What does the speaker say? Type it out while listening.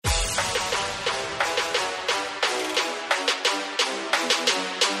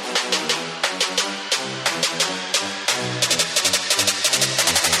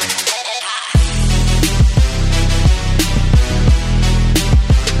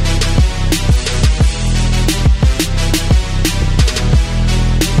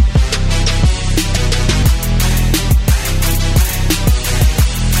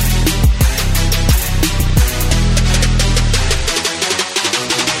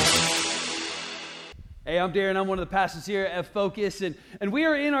Hey, I'm Darren. I'm one of the pastors here at Focus, and we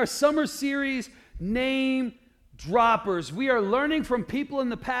are in our summer series, Name Droppers. We are learning from people in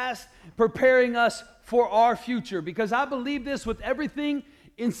the past, preparing us for our future, because I believe this with everything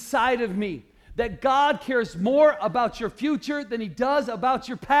inside of me, that God cares more about your future than He does about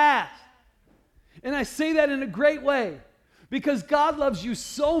your past. And I say that in a great way, because God loves you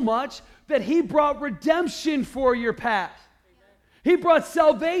so much that He brought redemption for your past. He brought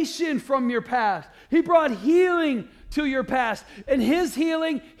salvation from your past. He brought healing to your past. And His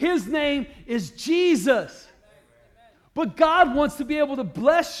healing, His name is Jesus. But God wants to be able to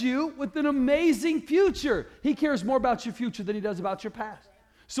bless you with an amazing future. He cares more about your future than He does about your past.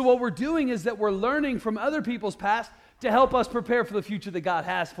 So what we're doing is that we're learning from other people's past to help us prepare for the future that God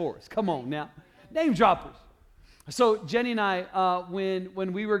has for us. Come on now. Name droppers. So Jenny and I,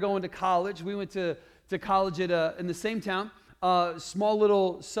 when we were going to college, we went to college in the same town. Small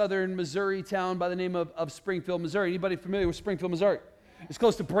little southern Missouri town by the name of Springfield, Missouri. Anybody familiar with Springfield, Missouri? It's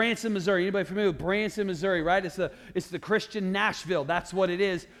close to Branson, Missouri. Anybody familiar with Branson, Missouri, right? It's the Christian Nashville. That's what it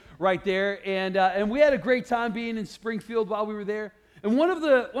is right there. And we had a great time being in Springfield while we were there. And one of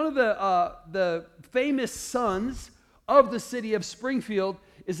the famous sons of the city of Springfield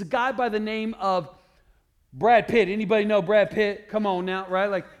is a guy by the name of Brad Pitt. Anybody know Brad Pitt? Come on now,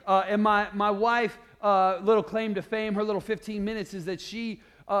 right? And my wife, little claim to fame, her little 15 minutes is that she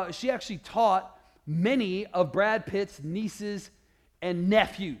actually taught many of Brad Pitt's nieces and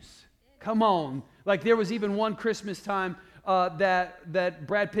nephews. Come on. Like there was even one Christmas time that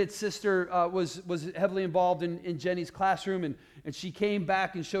Brad Pitt's sister was heavily involved in Jenny's classroom, and she came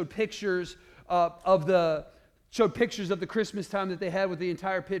back and showed pictures of the Christmas time that they had with the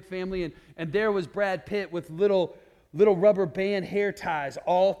entire Pitt family, and there was Brad Pitt with little rubber band hair ties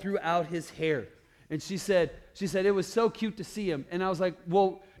all throughout his hair. And she said it was so cute to see him. And I was like,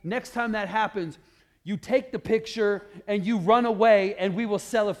 well, next time that happens, you take the picture and you run away and we will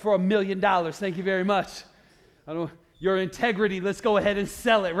sell it for $1 million. Thank you very much. Your integrity, let's go ahead and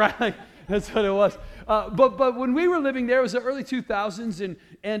sell it, right? That's what it was. But when we were living there, it was the early 2000s,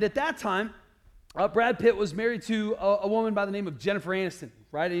 and at that time, Brad Pitt was married to a woman by the name of Jennifer Aniston,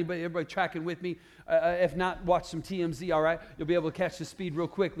 right? Everybody tracking with me? If not, watch some TMZ, all right? You'll be able to catch the speed real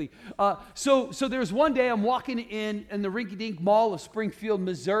quickly. So there's one day I'm walking in the rinky-dink mall of Springfield,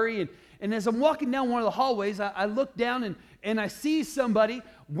 Missouri, and as I'm walking down one of the hallways, I look down and I see somebody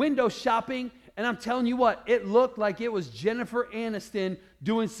window shopping, and I'm telling you what, it looked like it was Jennifer Aniston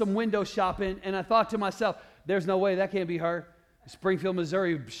doing some window shopping, and I thought to myself, there's no way, that can't be her. Springfield,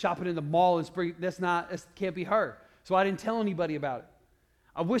 Missouri, shopping in the mall in that can't be her. So I didn't tell anybody about it.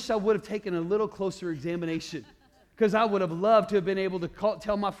 I wish I would have taken a little closer examination, because I would have loved to have been able to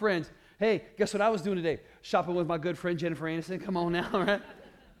tell my friends, hey, guess what I was doing today? Shopping with my good friend Jennifer Aniston. Come on now, all right?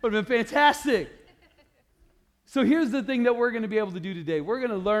 Would have been fantastic. So here's the thing that we're going to be able to do today. We're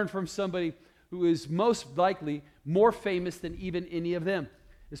going to learn from somebody who is most likely more famous than even any of them.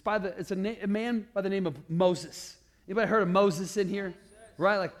 It's a man by the name of Moses. Anybody heard of Moses in here?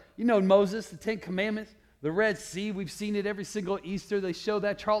 Right? Like, you know Moses, the Ten Commandments, the Red Sea. We've seen it every single Easter. They show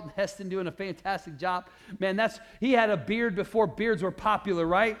that. Charlton Heston doing a fantastic job. Man, he had a beard before beards were popular,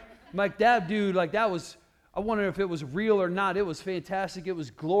 right? Like that dude, I wonder if it was real or not. It was fantastic. It was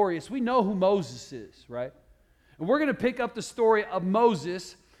glorious. We know who Moses is, right? And we're going to pick up the story of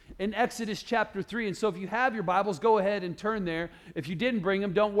Moses in Exodus chapter 3. And so if you have your Bibles, go ahead and turn there. If you didn't bring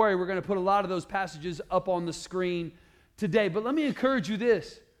them, don't worry. We're going to put a lot of those passages up on the screen today. But let me encourage you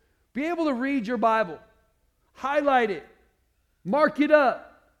this. Be able to read your Bible. Highlight it. Mark it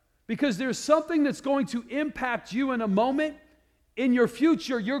up. Because there's something that's going to impact you in a moment. In your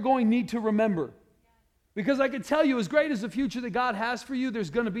future, you're going to need to remember. Because I can tell you, as great as the future that God has for you, there's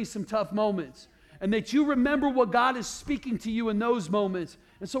going to be some tough moments. And that you remember what God is speaking to you in those moments.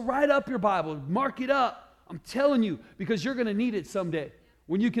 And so write up your Bible. Mark it up. I'm telling you, because you're going to need it someday.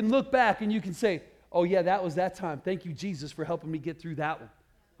 When you can look back and you can say, oh yeah, that was that time. Thank you, Jesus, for helping me get through that one.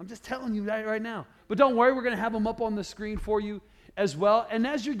 I'm just telling you that right now. But don't worry, we're going to have them up on the screen for you as well. And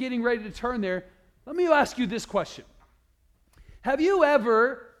as you're getting ready to turn there, let me ask you this question. Have you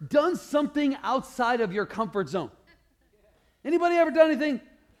ever done something outside of your comfort zone? Anybody ever done anything?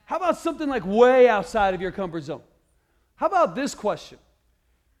 How about something like way outside of your comfort zone? How about this question?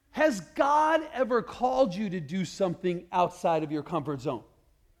 Has God ever called you to do something outside of your comfort zone?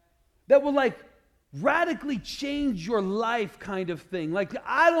 That will radically change your life kind of thing. Like,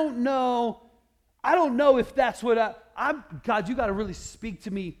 I don't know if that's what God, you got to really speak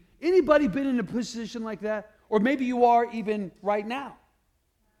to me. Anybody been in a position like that? Or maybe you are even right now.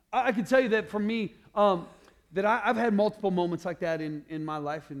 I can tell you that for me, I've had multiple moments like that in my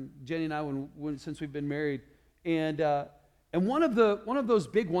life, and Jenny and I, since we've been married, and one of those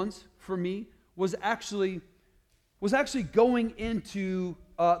big ones for me was actually going into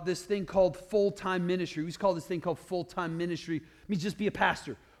this thing called full-time ministry. We used to call this thing called full-time ministry. It means just be a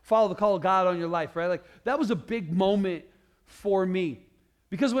pastor, follow the call of God on your life, right? Like that was a big moment for me,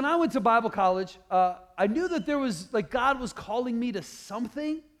 because when I went to Bible college, I knew that there was like God was calling me to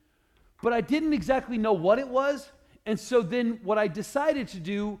something, but I didn't exactly know what it was. And so then what I decided to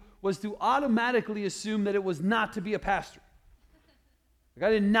do was to automatically assume that it was not to be a pastor. Like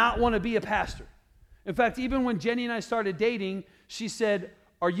I did not want to be a pastor. In fact, even when Jenny and I started dating, she said,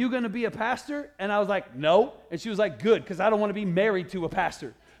 "Are you going to be a pastor?" And I was like, "No." And she was like, "Good, because I don't want to be married to a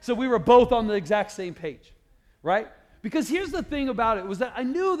pastor." So we were both on the exact same page, right? Because here's the thing about it, was that I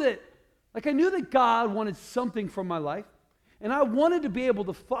knew that God wanted something from my life, and I wanted to be able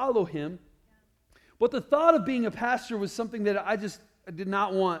to follow him. But the thought of being a pastor was something that I did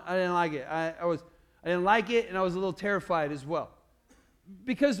not want. I didn't like it. I didn't like it, and I was a little terrified as well.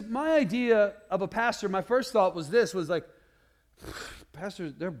 Because my idea of a pastor, my first thought was like,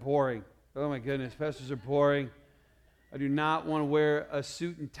 pastors, they're boring. Oh my goodness, pastors are boring. I do not want to wear a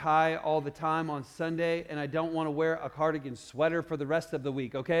suit and tie all the time on Sunday, and I don't want to wear a cardigan sweater for the rest of the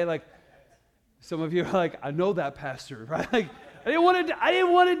week, okay? Like, some of you are like, I know that pastor, right? Like, I didn't want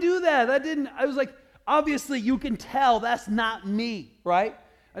to do that. I was like, obviously you can tell that's not me, right?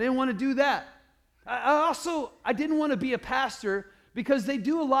 I didn't want to do that. I didn't want to be a pastor because they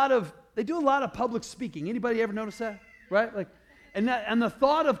do a lot of public speaking. Anybody ever notice that? Right? Like, and the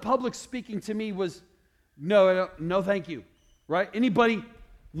thought of public speaking to me was, no, thank you. Right? Anybody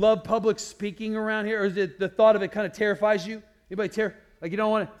love public speaking around here? Or is it the thought of it kind of terrifies you? Anybody like you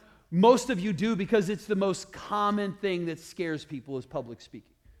don't want to? Most of you do, because it's the most common thing that scares people is public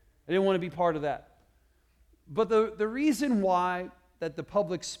speaking. I didn't want to be part of that. But the reason why that the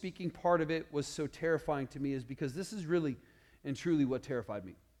public speaking part of it was so terrifying to me is because this is really and truly what terrified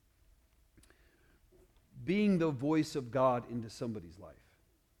me. Being the voice of God into somebody's life.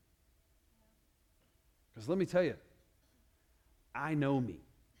 Because let me tell you, I know me.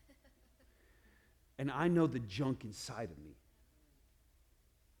 And I know the junk inside of me.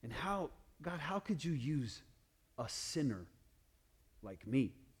 And how could you use a sinner like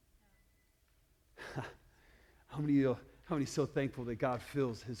me? How many so thankful that God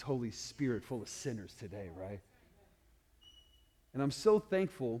fills his Holy Spirit full of sinners today, right? And I'm so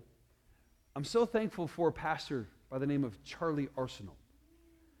thankful for a pastor by the name of Charlie Arsenal.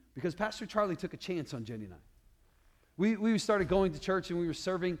 Because Pastor Charlie took a chance on Jenny and I. We started going to church, and we were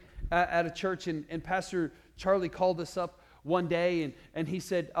serving at a church, and Pastor Charlie called us up one day, and he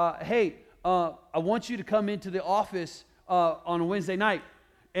said, hey, I want you to come into the office on a Wednesday night.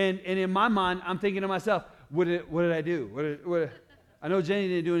 And in my mind, I'm thinking to myself, what did I do? I know Jenny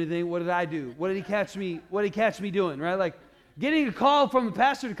didn't do anything. What did I do? What did he catch me doing, right? Like, getting a call from the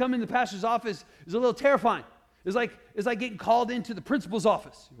pastor to come into the pastor's office is a little terrifying. It's like getting called into the principal's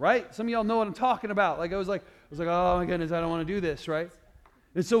office, right? Some of y'all know what I'm talking about. Like I was like, oh my goodness, I don't want to do this, right?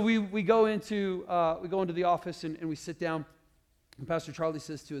 And so we go into the office and we sit down. And Pastor Charlie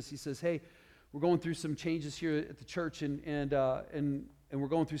says to us, he says, hey, we're going through some changes here at the church, and we're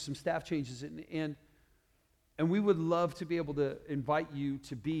going through some staff changes, and we would love to be able to invite you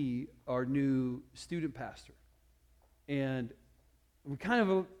to be our new student pastor. And we're kind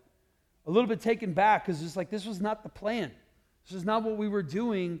of a little bit taken back, because it's like, this was not the plan. This is not what we were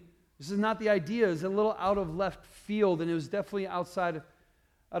doing. This is not the idea. It's a little out of left field, and it was definitely out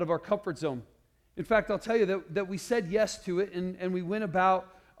of our comfort zone. In fact, I'll tell you that we said yes to it, and we went about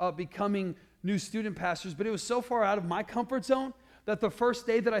becoming new student pastors, but it was so far out of my comfort zone that the first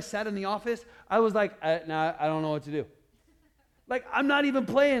day that I sat in the office, I was like, I don't know what to do. Like, I'm not even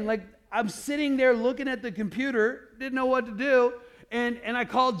playing. Like, I'm sitting there looking at the computer, didn't know what to do, and I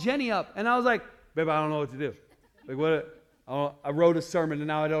called Jenny up, and I was like, babe, I don't know what to do. Like, I wrote a sermon, and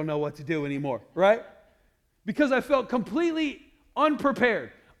now I don't know what to do anymore, right? Because I felt completely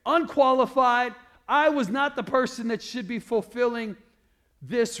unprepared, unqualified. I was not the person that should be fulfilling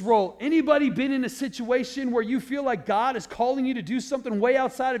this role. Anybody been in a situation where you feel like God is calling you to do something way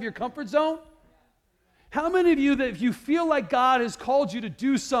outside of your comfort zone? How many of you that if you feel like God has called you to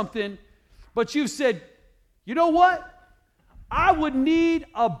do something, but you've said, you know what? I would need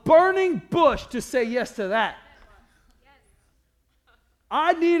a burning bush to say yes to that.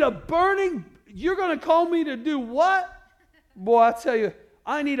 I need a burning, you're going to call me to do what? Boy, I tell you,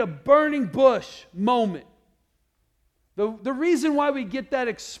 I need a burning bush moment. The reason why we get that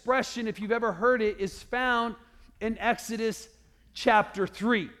expression, if you've ever heard it, is found in Exodus chapter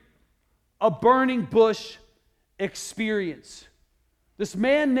 3. A burning bush experience. This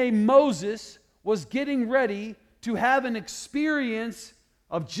man named Moses was getting ready to have an experience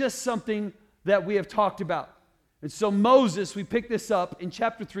of just something that we have talked about. And so Moses, we pick this up in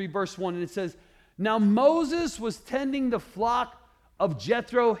chapter 3, verse 1, and it says, "Now Moses was tending the flock of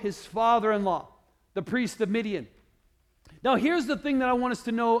Jethro, his father-in-law, the priest of Midian." Now here's the thing that I want us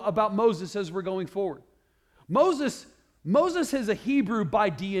to know about Moses as we're going forward. Moses is a Hebrew by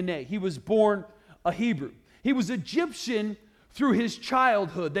DNA. He was born a Hebrew. He was Egyptian through his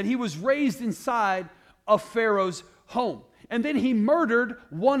childhood, that he was raised inside of Pharaoh's home. And then he murdered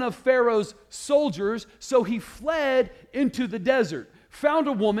one of Pharaoh's soldiers, so he fled into the desert, found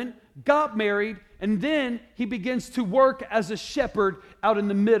a woman, got married, and then he begins to work as a shepherd out in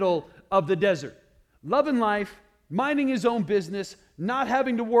the middle of the desert. Loving life, minding his own business, not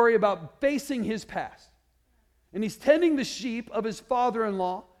having to worry about facing his past. And he's tending the sheep of his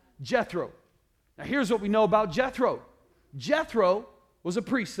father-in-law, Jethro. Now here's what we know about Jethro. Jethro was a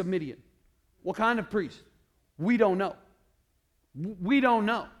priest of Midian. What kind of priest? We don't know. We don't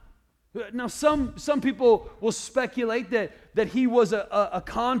know. Now some people will speculate that he was a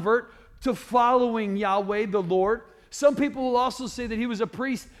convert to following Yahweh, the Lord. Some people will also say that he was a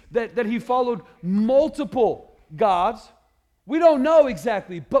priest, that he followed multiple gods. We don't know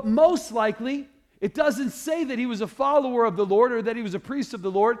exactly, but most likely, it doesn't say that he was a follower of the Lord or that he was a priest of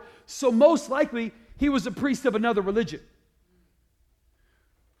the Lord, so most likely, he was a priest of another religion.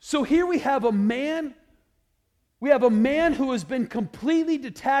 So here we have a man who has been completely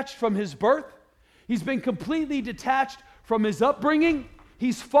detached from his birth. He's been completely detached from his upbringing.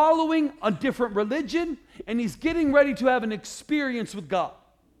 He's following a different religion, and he's getting ready to have an experience with God.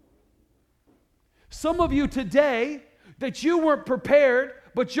 Some of you today, that you weren't prepared,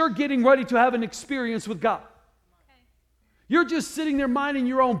 but you're getting ready to have an experience with God. You're just sitting there minding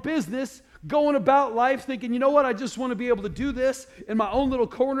your own business, going about life thinking, you know what, I just want to be able to do this in my own little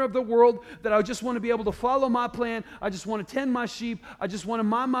corner of the world, that I just want to be able to follow my plan. I just want to tend my sheep. I just want to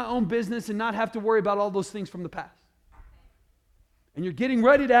mind my own business and not have to worry about all those things from the past. And you're getting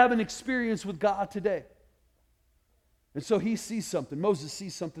ready to have an experience with God today. And so he sees something. Moses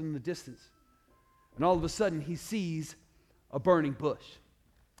sees something in the distance. And all of a sudden, he sees a burning bush.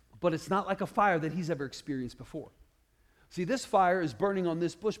 But it's not like a fire that he's ever experienced before. See, this fire is burning on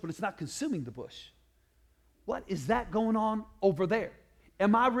this bush, but it's not consuming the bush. What is that going on over there?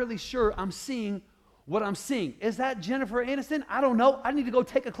 Am I really sure I'm seeing what I'm seeing? Is that Jennifer Aniston? I don't know. I need to go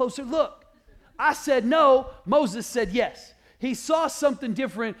take a closer look. I said no. Moses said yes. He saw something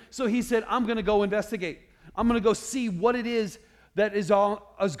different, so he said, I'm going to go investigate. I'm going to go see what it is that is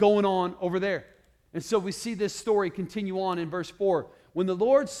going on over there. And so we see this story continue on in verse 4. When the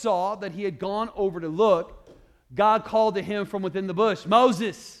Lord saw that he had gone over to look, God called to him from within the bush,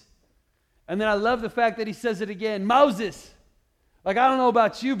 Moses. And then I love the fact that he says it again, Moses. Like, I don't know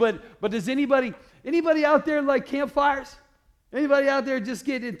about you, but does anybody out there like campfires? Anybody out there just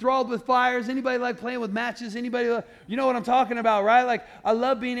get enthralled with fires? Anybody like playing with matches? Anybody, you know what I'm talking about, right? Like, I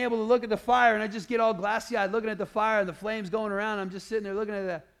love being able to look at the fire, and I just get all glassy-eyed looking at the fire and the flames going around. I'm just sitting there looking at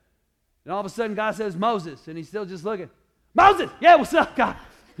that. And all of a sudden, God says, Moses, and he's still just looking. Moses! Yeah, what's up, God?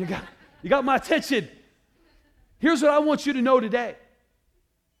 You got my attention. Here's what I want you to know today,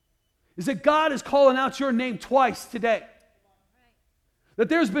 is that God is calling out your name twice today. That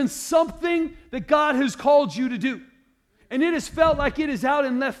there's been something that God has called you to do, and it has felt like it is out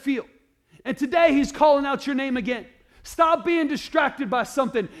in left field. And today he's calling out your name again. Stop being distracted by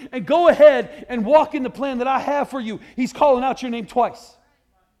something and go ahead and walk in the plan that I have for you. He's calling out your name twice.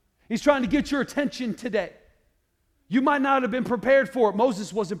 He's trying to get your attention today. You might not have been prepared for it.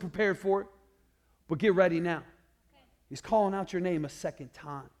 Moses wasn't prepared for it, but get ready now. He's calling out your name a second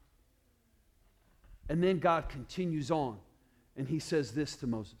time. And then God continues on, and he says this to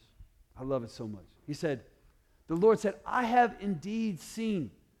Moses. I love it so much. He said, the Lord said, I have indeed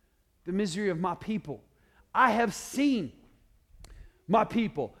seen the misery of my people. I have seen my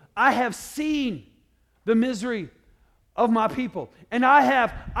people. I have seen the misery of my people. And I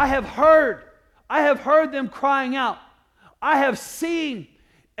have heard them crying out. I have seen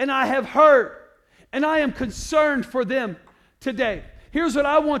and I have heard. And I am concerned for them today. Here's what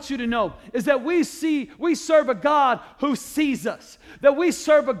I want you to know, is that we serve a God who sees us, that we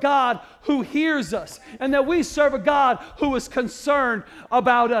serve a God who hears us, and that we serve a God who is concerned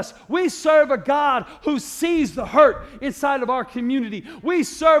about us. We serve a God who sees the hurt inside of our community. We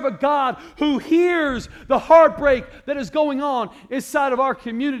serve a God who hears the heartbreak that is going on inside of our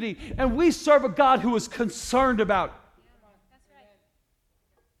community, and we serve a God who is concerned about it.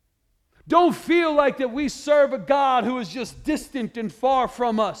 Don't feel like that we serve a God who is just distant and far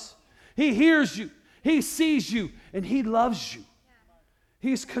from us. He hears you. He sees you and He loves you.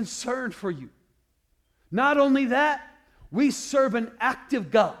 He's concerned for you. Not only that, we serve an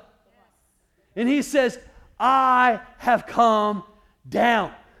active God. And He says, I have come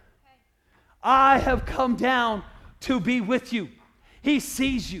down. I have come down to be with you. He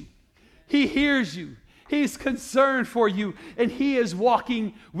sees you. He hears you. He's concerned for you, and He is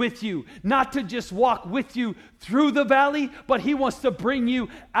walking with you. Not to just walk with you through the valley, but He wants to bring you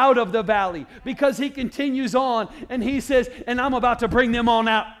out of the valley, because He continues on and He says, and I'm about to bring them on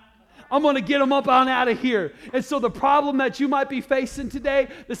out. I'm going to get them up on out of here. And so the problem that you might be facing today,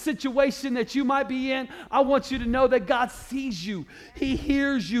 the situation that you might be in, I want you to know that God sees you. He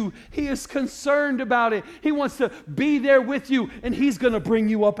hears you. He is concerned about it. He wants to be there with you, and He's going to bring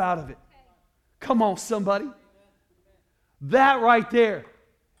you up out of it. Come on, somebody. That right there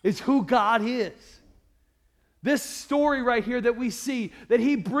is who God is. This story right here that we see, that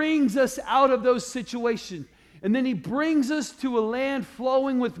He brings us out of those situations, and then He brings us to a land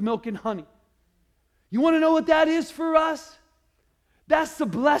flowing with milk and honey. You want to know what that is for us? That's the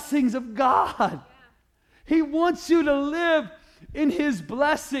blessings of God. He wants you to live in His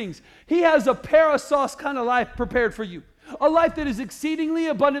blessings. He has a parasauce kind of life prepared for you. A life that is exceedingly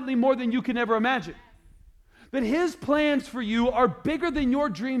abundantly more than you can ever imagine. That His plans for you are bigger than your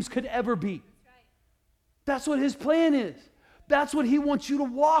dreams could ever be. That's what His plan is. That's what He wants you to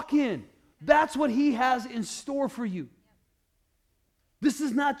walk in. That's what He has in store for you. This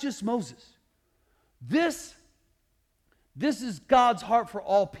is not just Moses. This is God's heart for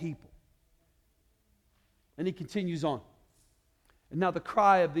all people. And He continues on. And now the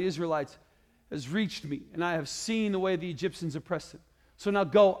cry of the Israelites has reached me, and I have seen the way the Egyptians oppressed them. So now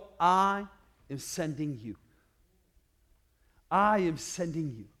go, I am sending you. I am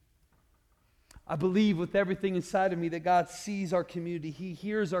sending you. I believe with everything inside of me that God sees our community. He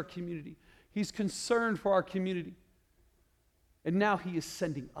hears our community. He's concerned for our community. And now He is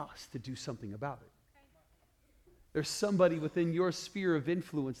sending us to do something about it. There's somebody within your sphere of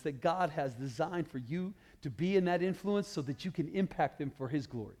influence that God has designed for you to be in that influence so that you can impact them for His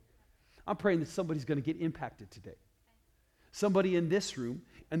glory. I'm praying that somebody's going to get impacted today. Somebody in this room,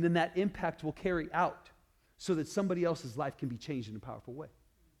 and then that impact will carry out so that somebody else's life can be changed in a powerful way.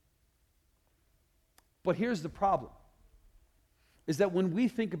 But here's the problem, is that when we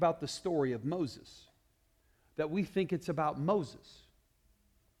think about the story of Moses, that we think it's about Moses.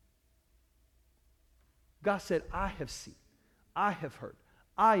 God said, I have seen, I have heard,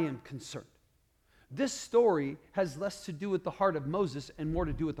 I am concerned. This story has less to do with the heart of Moses and more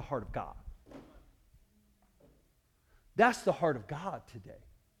to do with the heart of God. That's the heart of God today.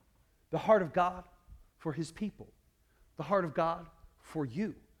 The heart of God for His people. The heart of God for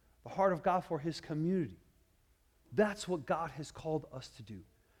you. The heart of God for His community. That's what God has called us to do.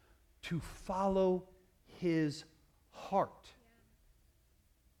 To follow His heart.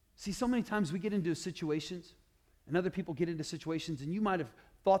 See, so many times we get into situations, and other people get into situations, and you might have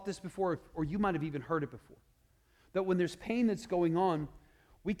thought this before, or you might have even heard it before, that when there's pain that's going on,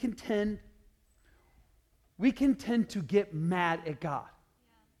 we can tend to get mad at God.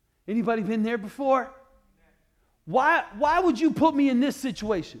 Yeah. Anybody been there before? Why would you put me in this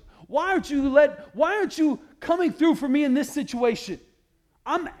situation? Why aren't you coming through for me in this situation?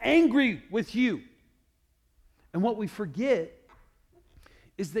 I'm angry with you. And what we forget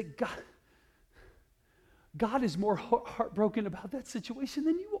is that God is more heartbroken about that situation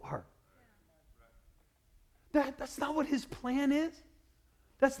than you are. That's not what His plan is.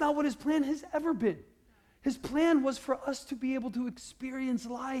 That's not what His plan has ever been. His plan was for us to be able to experience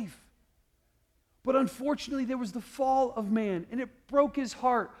life. But unfortunately, there was the fall of man, and it broke His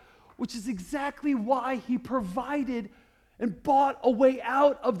heart, which is exactly why He provided and bought a way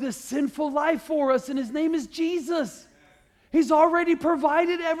out of this sinful life for us, and His name is Jesus. He's already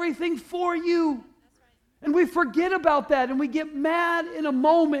provided everything for you. And we forget about that, and we get mad in a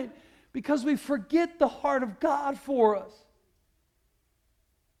moment because we forget the heart of God for us.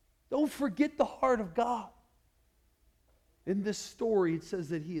 Don't forget the heart of God. In this story, it says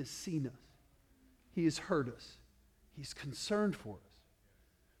that He has seen us. He has heard us. He's concerned for us.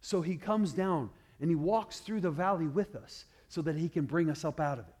 So He comes down and He walks through the valley with us so that He can bring us up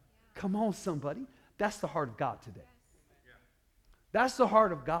out of it. Come on, somebody. That's the heart of God today. That's the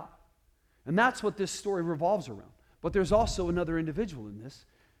heart of God. And that's what this story revolves around. But there's also another individual in this,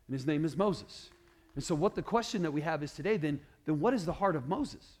 and his name is Moses. And so what the question that we have is today, then what is the heart of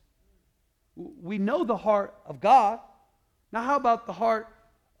Moses? We know the heart of God. Now how about the heart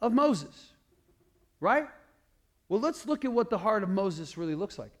of Moses? Right? Well, let's look at what the heart of Moses really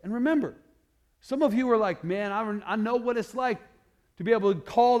looks like. And remember, some of you are like, man, I know what it's like to be able to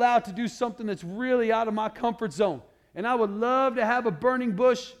call out to do something that's really out of my comfort zone. And I would love to have a burning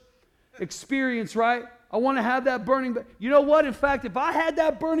bush experience, right? I want to have that burning bush. You know what? In fact, if I had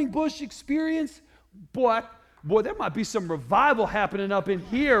that burning bush experience, boy, there might be some revival happening up in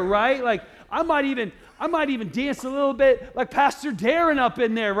here, right? Like, I might even dance a little bit like Pastor Darren up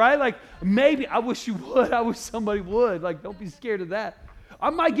in there, right? Like, maybe, I wish you would. I wish somebody would. Like, don't be scared of that. I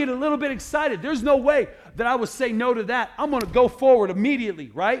might get a little bit excited. There's no way that I would say no to that. I'm going to go forward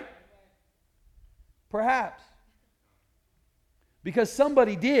immediately, right? Perhaps. Because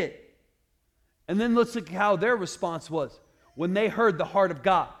somebody did. And then let's look at how their response was when they heard the heart of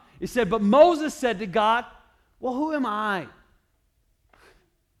God. It said, but Moses said to God, well, who am I?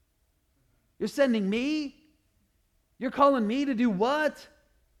 You're sending me? You're calling me to do what?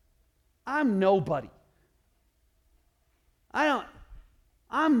 I'm nobody.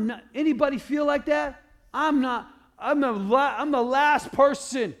 I'm not, anybody feel like that? I'm the last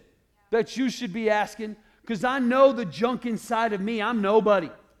person that you should be asking, because I know the junk inside of me. I'm nobody.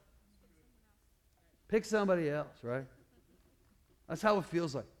 Pick somebody else, right? That's how it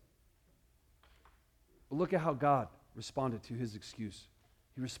feels like. But look at how God responded to his excuse.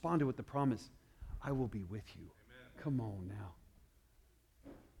 He responded with the promise, I will be with you. Amen. Come on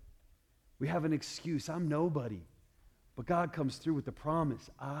now. We have an excuse. I'm nobody. But God comes through with the promise,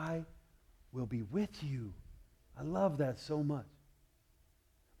 I will be with you. I love that so much.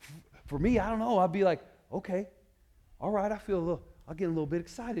 For me, I don't know. I'd be like, okay, all right, I'll get a little bit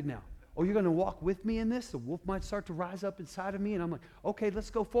excited now. Oh, you're going to walk with me in this? The wolf might start to rise up inside of me. And I'm like, okay, let's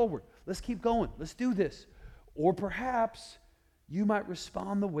go forward. Let's keep going. Let's do this. Or perhaps you might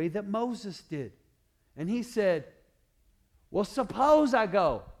respond the way that Moses did. And he said, well, suppose I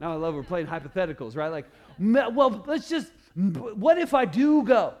go. Now I love we're playing hypotheticals, right? Like, well, what if I do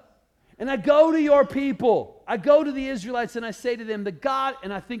go? And I go to your people. I go to the Israelites and I say to them, the God,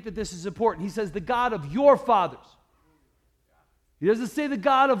 and I think that this is important. He says, the God of your fathers. He doesn't say the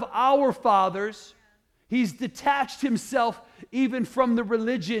God of our fathers. He's detached himself even from the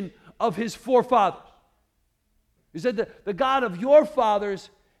religion of his forefathers. He said, the God of your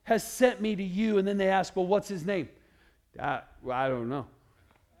fathers has sent me to you. And then they ask, well, what's his name? I don't know.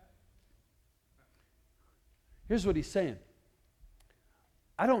 Here's what he's saying.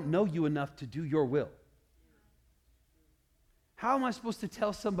 I don't know you enough to do your will. How am I supposed to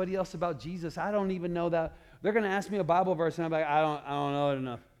tell somebody else about Jesus? I don't even know that. They're going to ask me a Bible verse, and I'm like, I don't know it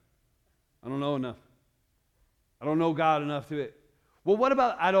enough. I don't know enough. I don't know God enough to it. Well, what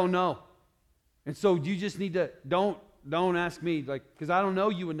about I don't know? And so you just need to, don't ask me, like, because I don't know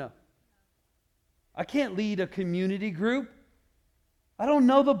you enough. I can't lead a community group. I don't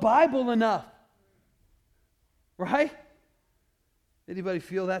know the Bible enough. Right? Anybody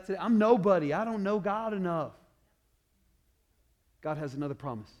feel that today? I'm nobody. I don't know God enough. God has another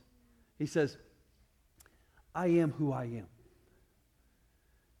promise. He says, I am who I am.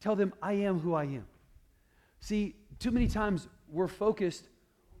 Tell them, I am who I am. See, too many times we're focused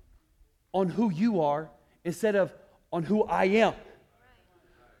on who you are instead of on who I am.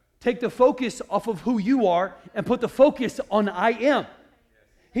 Take the focus off of who you are and put the focus on I am.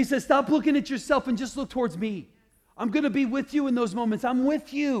 He says, stop looking at yourself and just look towards me. I'm going to be with you in those moments. I'm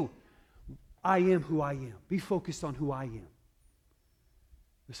with you. I am who I am. Be focused on who I am.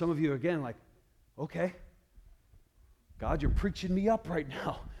 Some of you are again like, okay, God, you're preaching me up right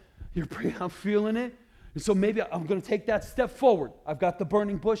now. I'm feeling it. And so maybe I'm going to take that step forward. I've got the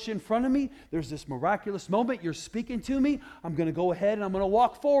burning bush in front of me. There's this miraculous moment. You're speaking to me. I'm going to go ahead and I'm going to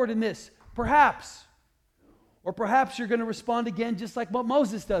walk forward in this. Perhaps. Or perhaps you're going to respond again just like what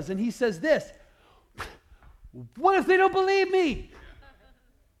Moses does. And he says this. What if they don't believe me?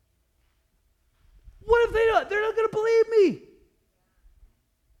 What if they're not going to believe me?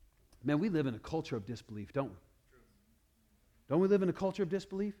 Man, we live in a culture of disbelief, don't we? Don't we live in a culture of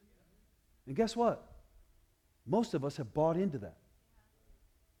disbelief? And guess what? Most of us have bought into that.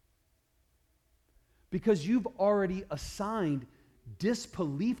 Because you've already assigned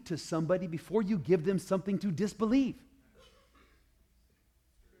disbelief to somebody before you give them something to disbelieve.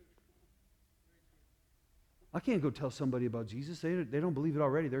 I can't go tell somebody about Jesus. They don't believe it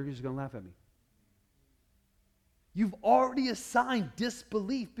already. They're just going to laugh at me. You've already assigned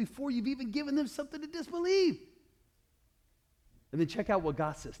disbelief before you've even given them something to disbelieve. And then check out what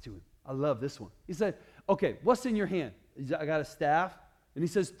God says to him. I love this one. He said, okay, what's in your hand? I got a staff. And he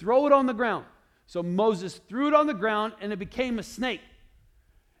says, throw it on the ground. So Moses threw it on the ground and it became a snake.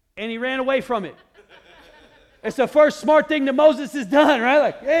 And he ran away from it. It's the first smart thing that Moses has done, right?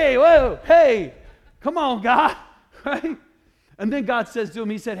 Like, hey, whoa, hey, come on, God, right? And then God says to him,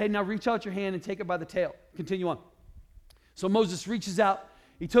 he said, hey, now reach out your hand and take it by the tail. Continue on. So Moses reaches out,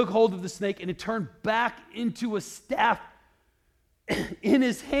 he took hold of the snake, and it turned back into a staff in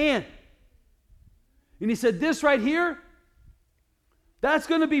his hand. And he said, this right here, that's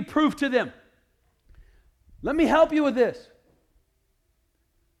going to be proof to them. Let me help you with this.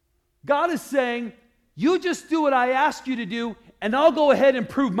 God is saying, you just do what I ask you to do, and I'll go ahead and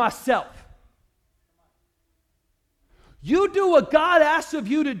prove myself. You do what God asks of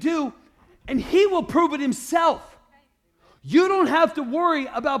you to do, and he will prove it himself. You don't have to worry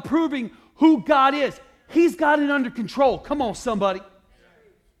about proving who God is. He's got it under control. Come on, somebody.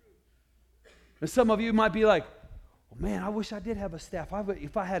 And some of you might be like, oh, man, I wish I did have a staff.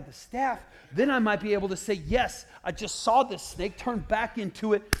 If I had the staff, then I might be able to say, yes, I just saw this snake turn back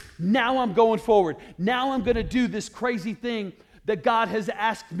into it. Now I'm going forward. Now I'm going to do this crazy thing that God has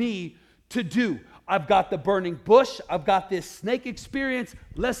asked me to do. I've got the burning bush. I've got this snake experience.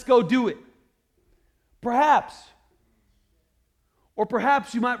 Let's go do it. Perhaps. Or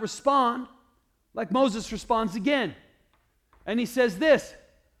perhaps you might respond like Moses responds again. And he says this,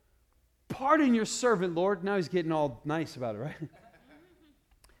 pardon your servant, Lord. Now he's getting all nice about it, right?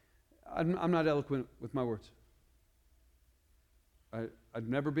 I'm not eloquent with my words. I've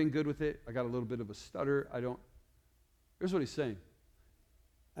never been good with it. I got a little bit of a stutter. Here's what he's saying.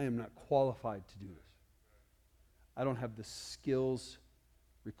 I am not qualified to do this. I don't have the skills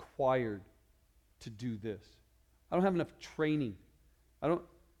required to do this. I don't have enough training.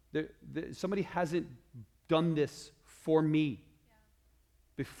 Somebody hasn't done this for me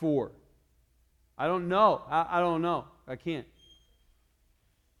before. I don't know. I don't know. I can't.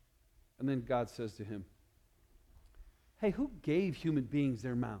 And then God says to him, hey, who gave human beings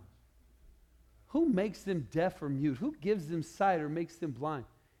their mouths? Who makes them deaf or mute? Who gives them sight or makes them blind?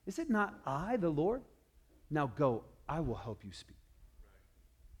 Is it not I, the Lord? Now go, I will help you speak.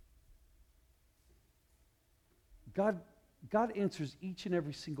 God answers each and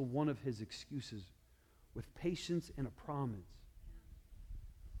every single one of his excuses with patience and a promise.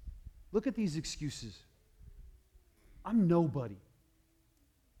 Look at these excuses. I'm nobody.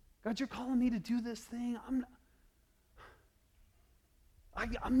 God, you're calling me to do this thing. I'm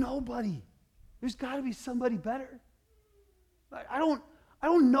nobody. There's got to be somebody better. I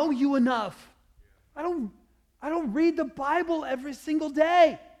don't know you enough. I don't read the Bible every single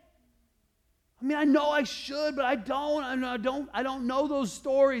day. I mean, I know I should, but I don't. I don't know those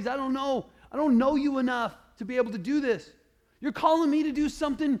stories. I don't know you enough to be able to do this. You're calling me to do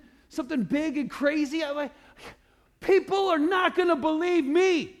something big and crazy. People are not going to believe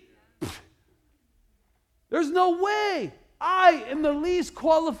me. There's no way. I am the least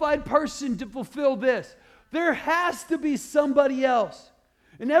qualified person to fulfill this. There has to be somebody else.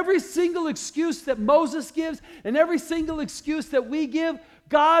 And every single excuse that Moses gives and every single excuse that we give,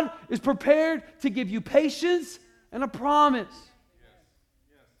 God is prepared to give you patience and a promise.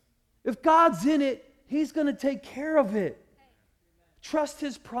 If God's in it, he's going to take care of it. Trust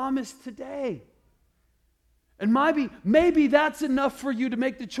his promise today. And maybe that's enough for you to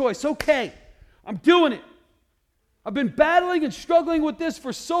make the choice. Okay, I'm doing it. I've been battling and struggling with this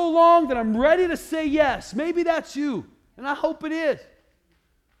for so long that I'm ready to say yes. Maybe that's you, and I hope it is.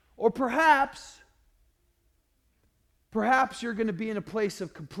 Or perhaps you're going to be in a place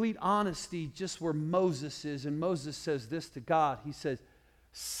of complete honesty just where Moses is, and Moses says this to God. He says,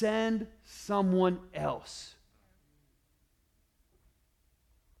 send someone else.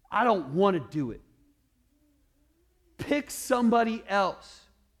 I don't want to do it. Pick somebody else.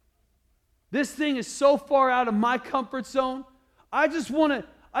 This thing is so far out of my comfort zone. I just want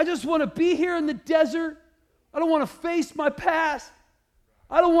to be here in the desert. I don't want to face my past.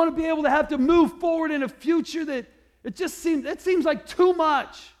 I don't want to be able to have to move forward in a future that it seems like too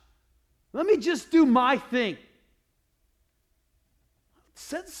much. Let me just do my thing.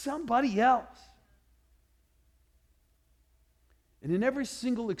 Send somebody else. And in every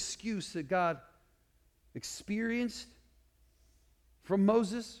single excuse that God experienced from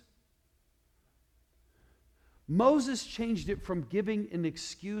Moses changed it from giving an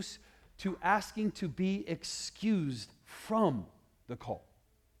excuse to asking to be excused from the call.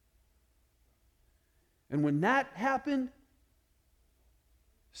 And when that happened,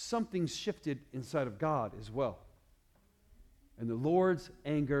 something shifted inside of God as well. And the Lord's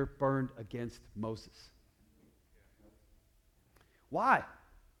anger burned against Moses. Why?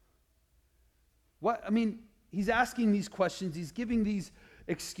 What? I mean, he's asking these questions. He's giving these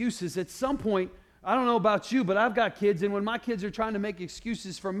excuses. At some point, I don't know about you, but I've got kids, and when my kids are trying to make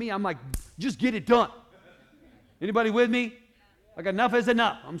excuses for me, I'm like, just get it done. Anybody with me? Like, enough is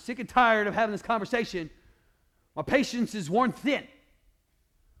enough. I'm sick and tired of having this conversation. My patience is worn thin.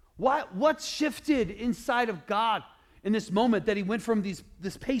 What shifted inside of God in this moment that he went from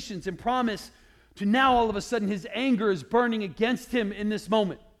this patience and promise to now all of a sudden his anger is burning against him in this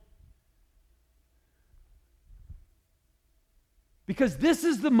moment. Because this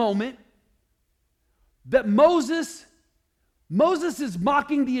is the moment that Moses is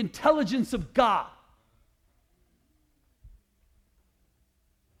mocking the intelligence of God.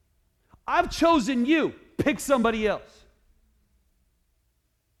 I've chosen you. Pick somebody else.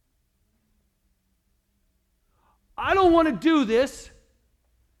 I don't want to do this.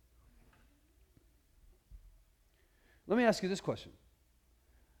 Let me ask you this question.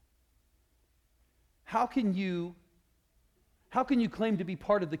 How can you claim to be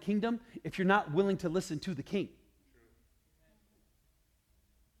part of the kingdom if you're not willing to listen to the king?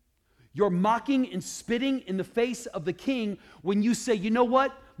 You're mocking and spitting in the face of the king when you say, you know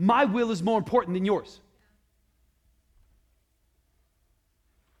what? My will is more important than yours.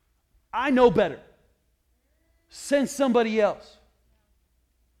 I know better. Send somebody else.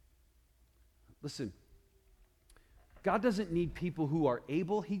 Listen, God doesn't need people who are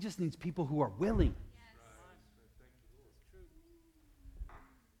able. He just needs people who are willing.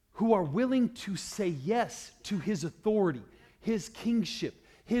 Who are willing to say yes to his authority, his kingship,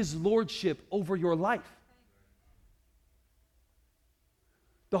 his lordship over your life.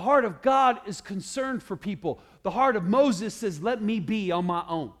 The heart of God is concerned for people. The heart of Moses says, let me be on my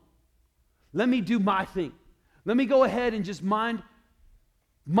own. Let me do my thing. Let me go ahead and just mind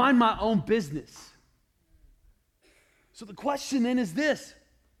my own business. So the question then is this: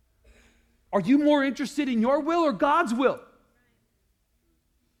 are you more interested in your will or God's will?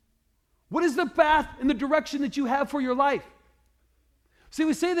 What is the path and the direction that you have for your life? See,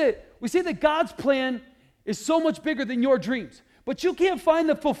 we say that God's plan is so much bigger than your dreams, but you can't find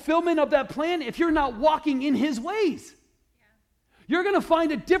the fulfillment of that plan if you're not walking in his ways. You're going to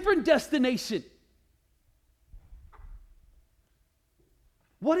find a different destination.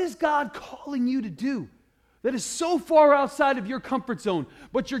 What is God calling you to do that is so far outside of your comfort zone,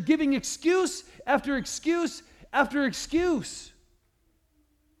 but you're giving excuse after excuse after excuse?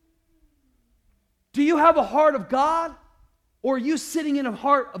 Do you have a heart of God, or are you sitting in a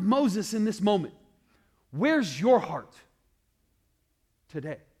heart of Moses in this moment? Where's your heart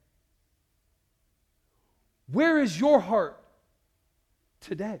today? Where is your heart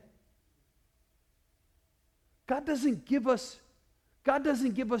today? God doesn't give us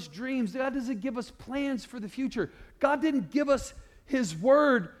dreams. God doesn't give us plans for the future. God didn't give us his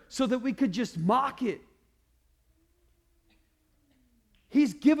word so that we could just mock it.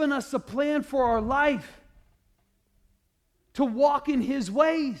 He's given us a plan for our life to walk in his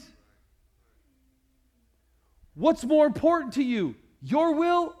ways. What's more important to you, your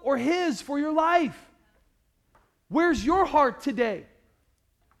will or his for your life? Where's your heart today?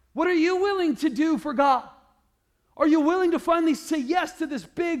 What are you willing to do for God? Are you willing to finally say yes to this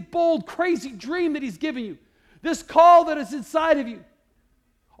big, bold, crazy dream that he's given you? This call that is inside of you?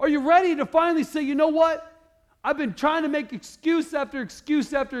 Are you ready to finally say, you know what? I've been trying to make excuse after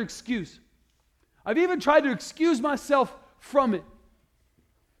excuse after excuse. I've even tried to excuse myself from it.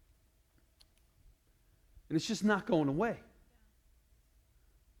 And it's just not going away.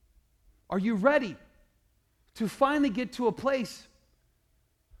 Are you ready to finally get to a place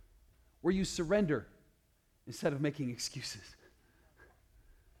where you surrender instead of making excuses?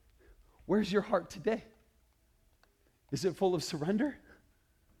 Where's your heart today? Is it full of surrender?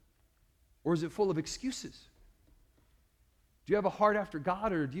 Or is it full of excuses? Do you have a heart after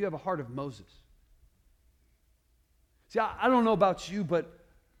God, or do you have a heart of Moses? See, I don't know about you, but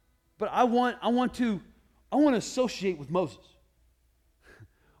I want to associate with Moses.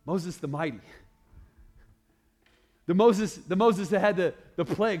 Moses the mighty. The Moses that had the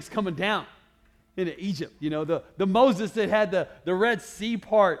plagues coming down into Egypt. You know, the Moses that had the Red Sea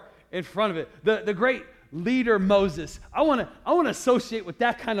part in front of it. The great leader Moses. I want to associate with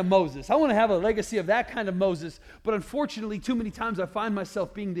that kind of Moses. I want to have a legacy of that kind of Moses. But unfortunately, too many times I find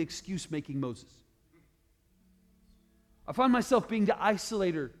myself being the excuse-making Moses. I find myself being the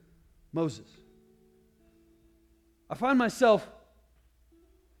isolator Moses. I find myself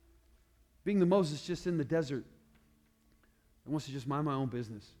being the Moses just in the desert that wants to just mind my own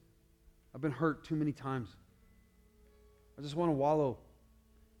business. I've been hurt too many times. I just want to wallow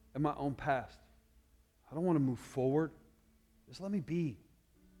in my own past. I don't want to move forward. Just let me be.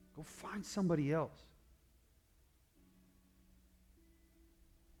 Go find somebody else.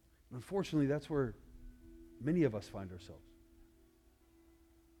 Unfortunately, that's where many of us find ourselves.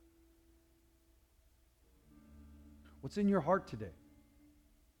 What's in your heart today?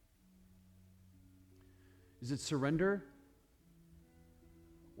 Is it surrender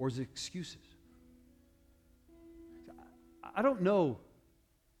or is it excuses? I don't know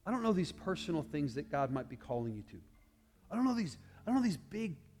these personal things that God might be calling you to. I don't know these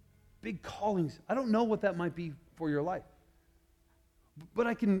big callings. I don't know what that might be for your life. But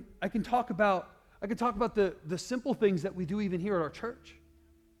I can talk about the simple things that we do even here at our church.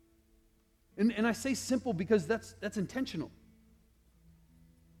 And I say simple because that's intentional.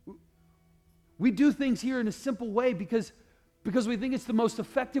 We do things here in a simple way because we think it's the most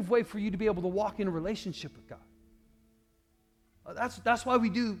effective way for you to be able to walk in a relationship with God. That's why we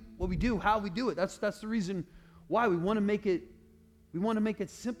do what we do, how we do it. That's the reason why we want to make it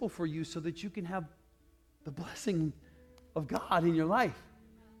simple for you so that you can have the blessing of God in your life.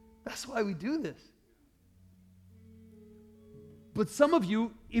 That's why we do this. But some of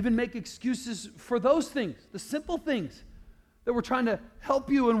you even make excuses for those things, the simple things that we're trying to help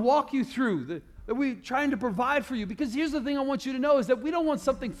you and walk you through, that we're trying to provide for you. Because here's the thing I want you to know is that we don't want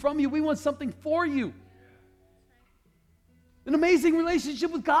something from you, we want something for you. An amazing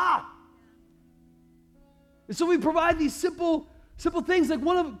relationship with God. And so we provide these simple things like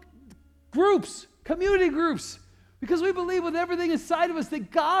one of groups, community groups, because we believe with everything inside of us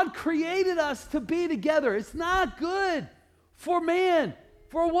that God created us to be together. It's not good for man,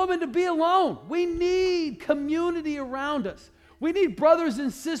 for a woman to be alone. We need community around us. We need brothers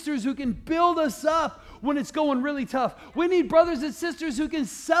and sisters who can build us up when it's going really tough. We need brothers and sisters who can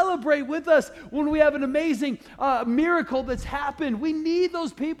celebrate with us when we have an amazing miracle that's happened. We need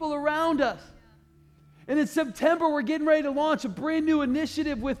those people around us. And in September, we're getting ready to launch a brand new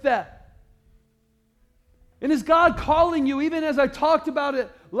initiative with that. And is God calling you, even as I talked about it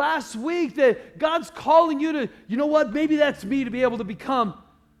last week, that God's calling you to, you know what, maybe that's me to be able to become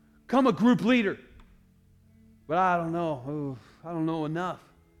a group leader. But I don't know. Oh, I don't know enough.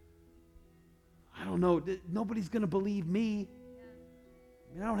 I don't know. Nobody's going to believe me.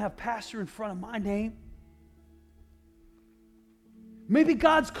 I mean, I don't have pastor in front of my name. Maybe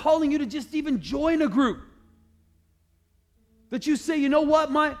God's calling you to just even join a group. That you say, you know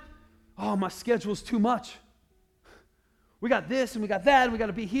what, my schedule's too much. We got this and we got that, and we got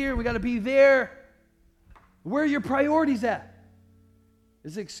to be here, and we got to be there. Where are your priorities at?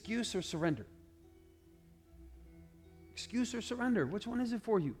 Is it excuse or surrender? Excuse or surrender? Which one is it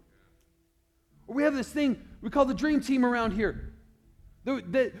for you? Or we have this thing we call the dream team around here.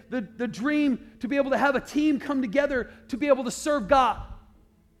 The dream to be able to have a team come together to be able to serve God.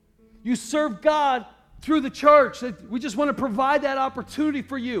 You serve God through the church. We just want to provide that opportunity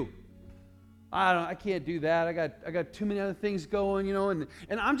for you. I can't do that. I got too many other things going, and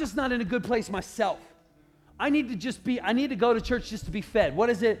I'm just not in a good place myself. I need to go to church just to be fed. What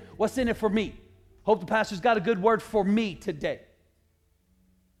is it? What's in it for me? Hope the pastor's got a good word for me today.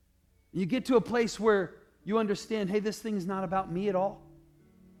 You get to a place where you understand, hey, this thing is not about me at all.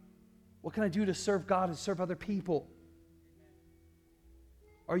 What can I do to serve God and serve other people?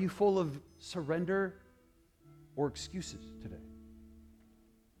 Are you full of surrender or excuses today?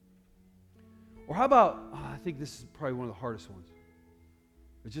 Or how about, I think this is probably one of the hardest ones.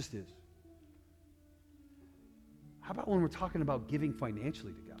 It just is. How about when we're talking about giving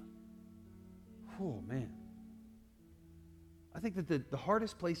financially to God? Oh, man. I think that the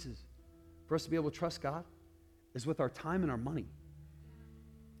hardest places for us to be able to trust God is with our time and our money.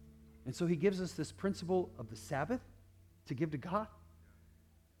 And so he gives us this principle of the Sabbath to give to God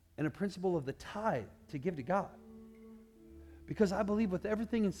and a principle of the tithe to give to God. Because I believe with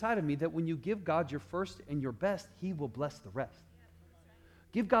everything inside of me that when you give God your first and your best, he will bless the rest.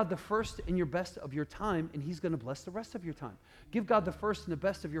 Give God the first and your best of your time, and he's going to bless the rest of your time. Give God the first and the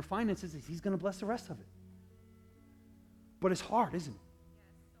best of your finances, and he's going to bless the rest of it. But it's hard, isn't it?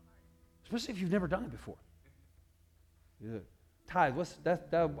 Especially if you've never done it before. Yeah. Tithe,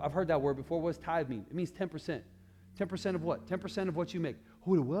 I've heard that word before. What does tithe mean? It means 10%. 10% of what? 10% of what you make.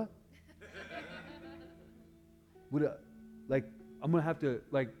 Who the what? I'm going to have to,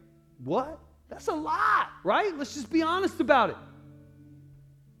 what? That's a lot, right? Let's just be honest about it.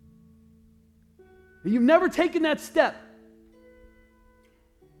 And you've never taken that step.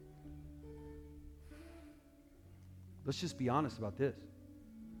 Let's just be honest about this.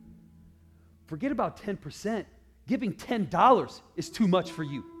 Forget about 10%. Giving $10 is too much for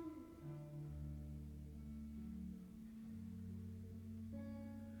you.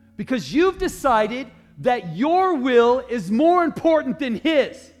 Because you've decided that your will is more important than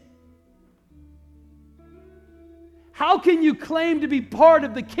his. How can you claim to be part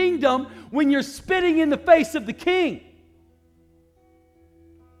of the kingdom when you're spitting in the face of the king?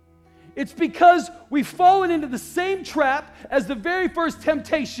 It's because we've fallen into the same trap as the very first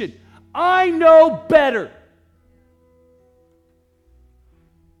temptation. I know better.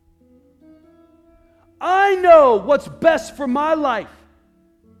 I know what's best for my life.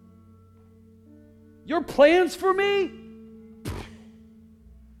 Your plans for me?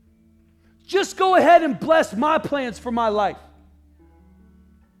 Just go ahead and bless my plans for my life.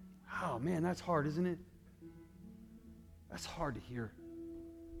 Oh, man, that's hard, isn't it? That's hard to hear.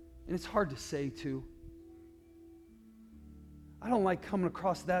 And it's hard to say, too. I don't like coming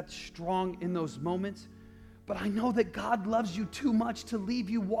across that strong in those moments, but I know that God loves you too much to leave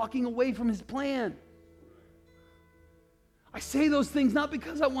you walking away from His plan. I say those things not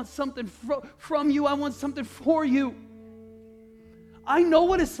because I want something from you, I want something for you. I know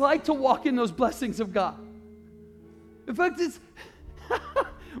what it's like to walk in those blessings of God. In fact, it's,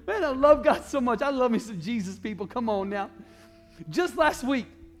 man, I love God so much. I love me some Jesus, people. Come on now. Just last week,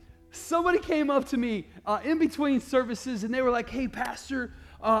 somebody came up to me in between services, and they were like, hey, Pastor,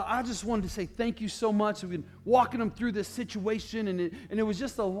 I just wanted to say thank you so much. We've been walking them through this situation, and it was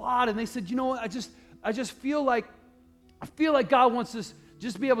just a lot. And they said, you know what, I just feel like God wants us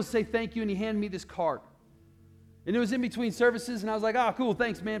just to be able to say thank you, and He handed me this card. And it was in between services, and I was like, oh, cool,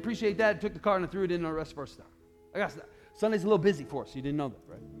 thanks, man, appreciate that. Took the card and I threw it in the rest of our stuff. I got that. Sunday's a little busy for us. You didn't know that,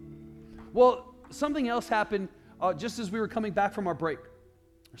 right? Well, something else happened just as we were coming back from our break,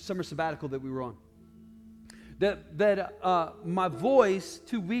 our summer sabbatical that we were on. That my voice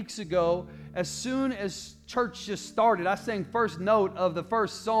 2 weeks ago, as soon as church just started, I sang first note of the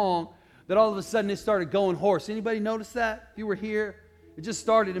first song, that all of a sudden it started going hoarse. Anybody notice that? If you were here, it just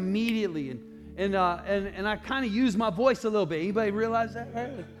started immediately, and I kind of used my voice a little bit. Anybody realize that?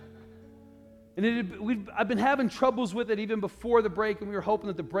 Right? And I've been having troubles with it even before the break, and we were hoping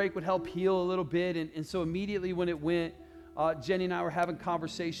that the break would help heal a little bit. And so immediately when it went, Jenny and I were having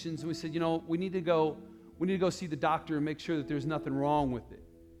conversations, and we said, you know, we need to go see the doctor and make sure that there's nothing wrong with it.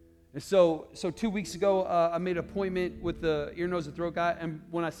 And so 2 weeks ago, I made an appointment with the ear, nose, and throat guy. And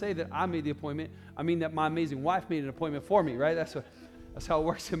when I say that I made the appointment, I mean that my amazing wife made an appointment for me, right? That's how it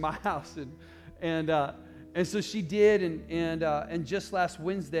works in my house. And so she did. And just last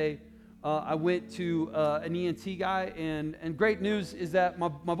Wednesday, I went to an ENT guy. And great news is that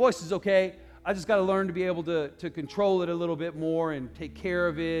my voice is okay. I just got to learn to be able to control it a little bit more and take care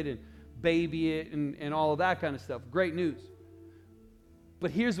of it and baby it and all of that kind of stuff. Great news. But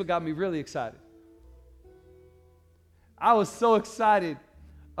here's what got me really excited. I was so excited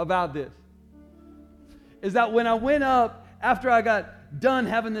about this. Is that when I went up, after I got done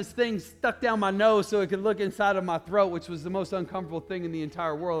having this thing stuck down my nose so it could look inside of my throat, which was the most uncomfortable thing in the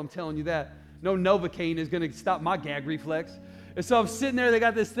entire world, I'm telling you that. No Novocaine is going to stop my gag reflex. And so I'm sitting there, they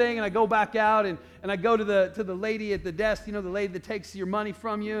got this thing, and I go back out, and I go to the lady at the desk, you know, the lady that takes your money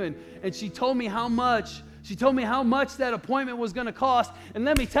from you, and she told me how much that appointment was going to cost. And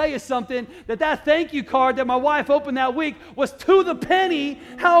let me tell you something, that thank you card that my wife opened that week was to the penny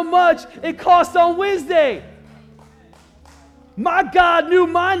how much it cost on Wednesday. My God knew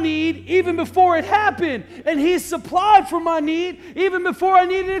my need even before it happened, and He supplied for my need even before I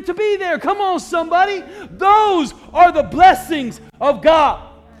needed it to be there. Come on, somebody. Those are the blessings of God.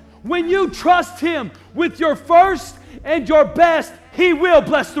 When you trust Him with your first and your best, He will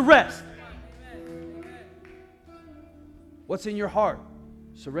bless the rest. What's in your heart?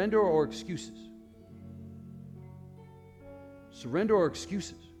 Surrender or excuses? Surrender or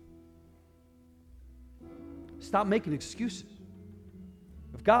excuses? Stop making excuses.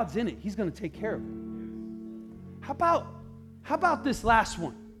 If God's in it, He's going to take care of it. How about this last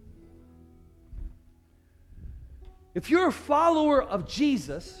one? If you're a follower of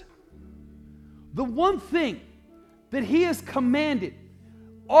Jesus, the one thing that He has commanded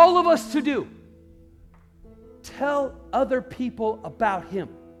all of us to do, tell other people about Him.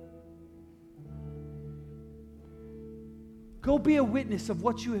 Go be a witness of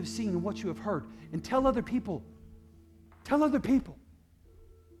what you have seen and what you have heard, and tell other people. Tell other people.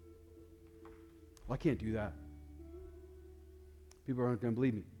 Well, I can't do that. People aren't going to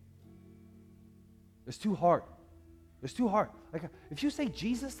believe me. It's too hard. It's too hard. Like, if you say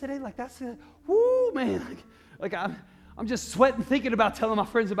Jesus today, like that's whoo, man. Like I'm just sweating thinking about telling my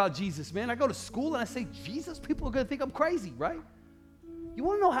friends about Jesus, man. I go to school and I say Jesus, people are going to think I'm crazy, right? You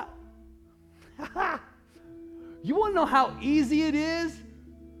want to know how? You want to know how easy it is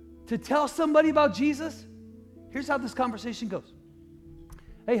to tell somebody about Jesus? Here's how this conversation goes.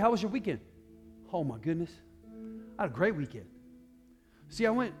 Hey, how was your weekend? Oh my goodness, I had a great weekend. See, I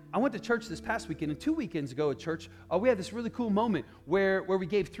went to church this past weekend, and 2 weekends ago at church, we had this really cool moment where we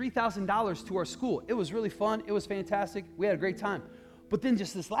gave $3,000 to our school. It was really fun. It was fantastic. We had a great time. But then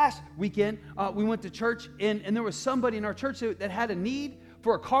just this last weekend, we went to church, and there was somebody in our church that had a need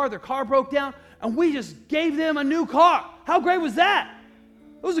for a car. Their car broke down, and we just gave them a new car. How great was that?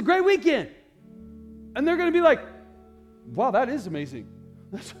 It was a great weekend. And they're going to be like, wow, that is amazing.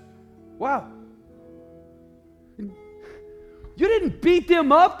 Wow. You didn't beat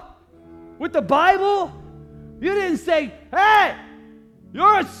them up with the Bible. You didn't say, hey,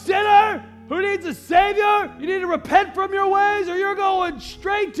 you're a sinner who needs a Savior. You need to repent from your ways or you're going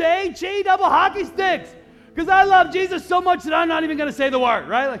straight to H-E double hockey sticks. Because I love Jesus so much that I'm not even going to say the word,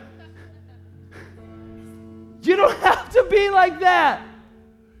 right? Like, you don't have to be like that.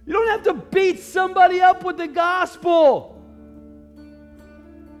 You don't have to beat somebody up with the gospel.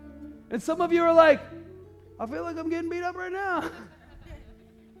 And some of you are like, I feel like I'm getting beat up right now.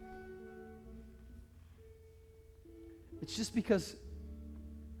 It's just because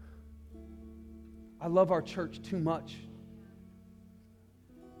I love our church too much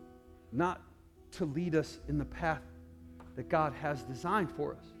not to lead us in the path that God has designed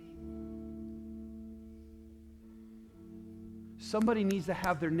for us. Somebody needs to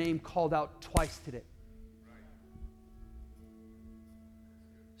have their name called out twice today.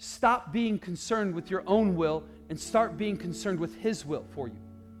 Stop being concerned with your own will and start being concerned with His will for you.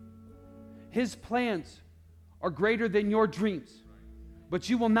 His plans are greater than your dreams, but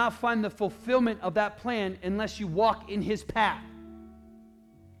you will not find the fulfillment of that plan unless you walk in His path.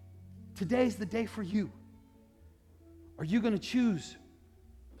 Today's the day for you. Are you going to choose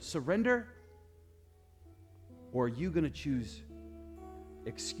surrender, or are you going to choose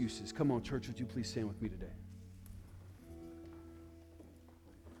excuses? Come on, church, would you please stand with me today?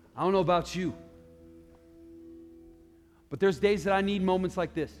 I don't know about you, but there's days that I need moments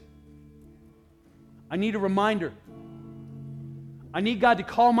like this. I need a reminder. I need God to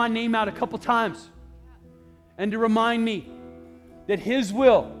call my name out a couple times and to remind me that His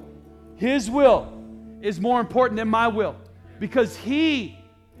will is more important than my will, because He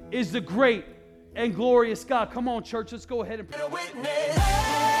is the great and glorious God. Come on, church, let's go ahead and pray.